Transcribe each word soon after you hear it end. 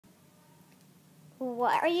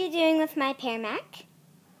What are you doing with my pear mac?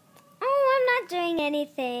 Oh, I'm not doing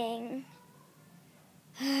anything.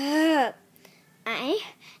 I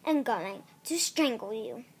am going to strangle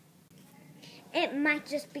you. It might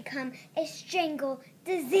just become a strangle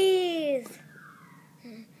disease.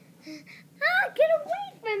 Get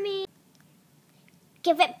away from me.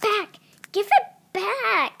 Give it back. Give it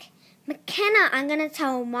back. McKenna, I'm going to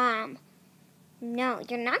tell Mom. No,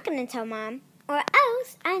 you're not going to tell Mom. Or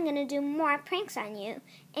else I'm going to do more pranks on you.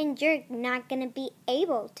 And you're not going to be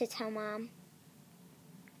able to tell Mom.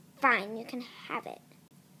 Fine, you can have it.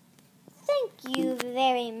 Thank you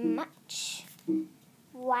very much.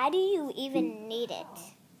 Why do you even need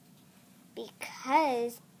it?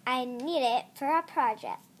 Because I need it for a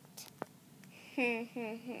project.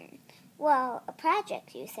 Well, a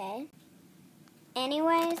project, you say?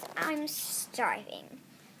 Anyways, I'm starving.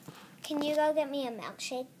 Can you go get me a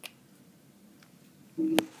milkshake?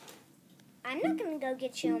 I'm not going to go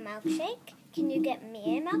get you a milkshake. Can you get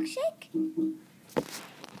me a milkshake?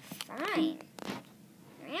 Fine.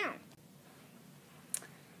 Yeah.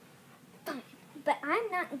 Fine. But I'm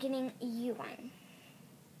not getting you one.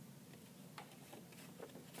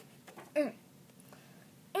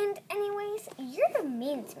 And anyways, you're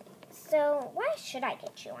mean to me. So why should I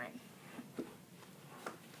get you one?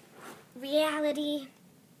 Reality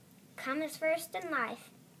comes first in life.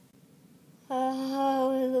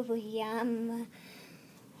 Oh, yum.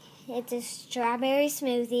 It's a strawberry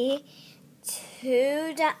smoothie,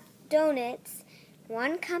 2 donuts,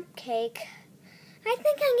 1 cupcake. I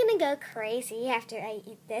think I'm going to go crazy after I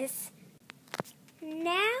eat this.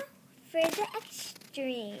 Now for the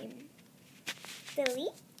extreme.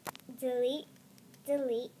 Delete, delete,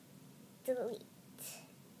 delete, delete.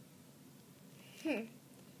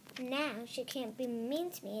 Now she can't be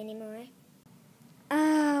mean to me anymore.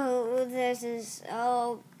 Oh, this is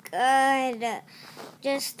so good.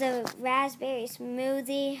 Just the raspberry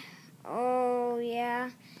smoothie. Oh,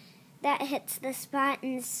 yeah. That hits the spot,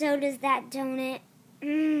 and so does that donut.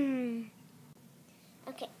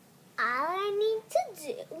 Okay, all I need to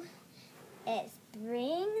do is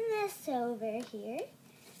bring this over here,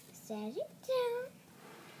 set it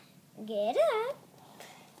down, get up,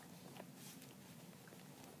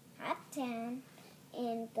 hop down,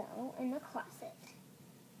 and go in the closet.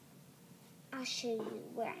 I'll show you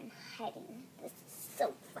where I'm hiding. This is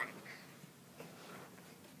so fun.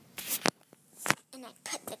 And I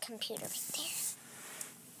put the computer right there.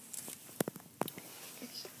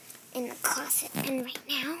 In the closet. And right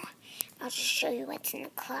now, I'll just show you what's in the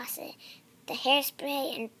closet. The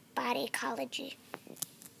hairspray and Bodycology.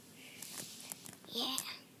 Yeah.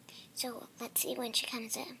 So let's see when she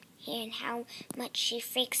comes in here and how much she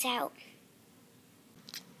freaks out.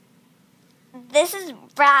 This is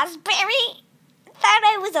raspberry? I thought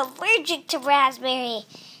I was allergic to raspberry.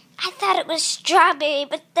 I thought it was strawberry,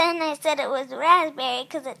 but then I said it was raspberry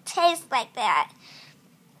because it tastes like that.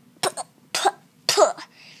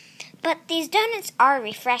 But these donuts are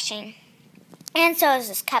refreshing. And so is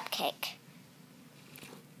this cupcake.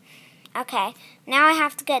 Okay, now I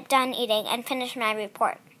have to get done eating and finish my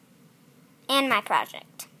report. And my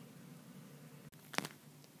project.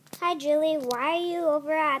 Hi, Julie. Why are you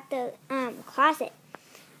over at the closet?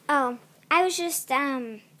 Oh, I was just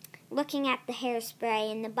looking at the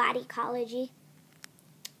hairspray and the Bodycology.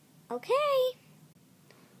 Okay.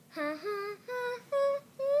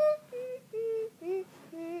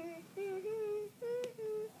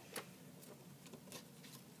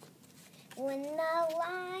 When the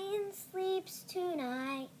lion sleeps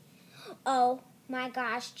tonight. Oh my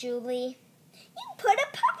gosh, Julie. You put a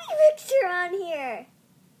puppy picture on here.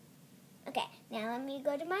 Okay, now let me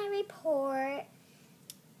go to my report.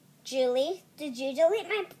 Julie, did you delete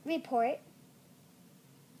my report?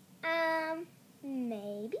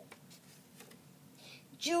 Maybe.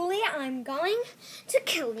 Julie, I'm going to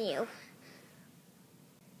kill you.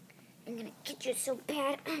 I'm gonna get you so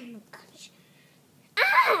bad. Oh my gosh.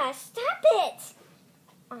 Ah, stop it.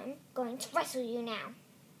 I'm going to wrestle you now.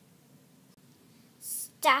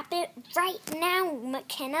 Stop it right now,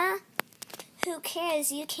 McKenna. Who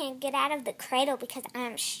cares? You can't get out of the cradle because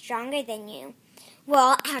I'm stronger than you.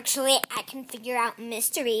 Well, actually, I can figure out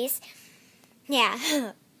mysteries.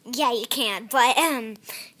 Yeah, yeah, you can. But,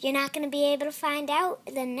 you're not going to be able to find out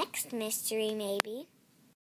the next mystery, maybe.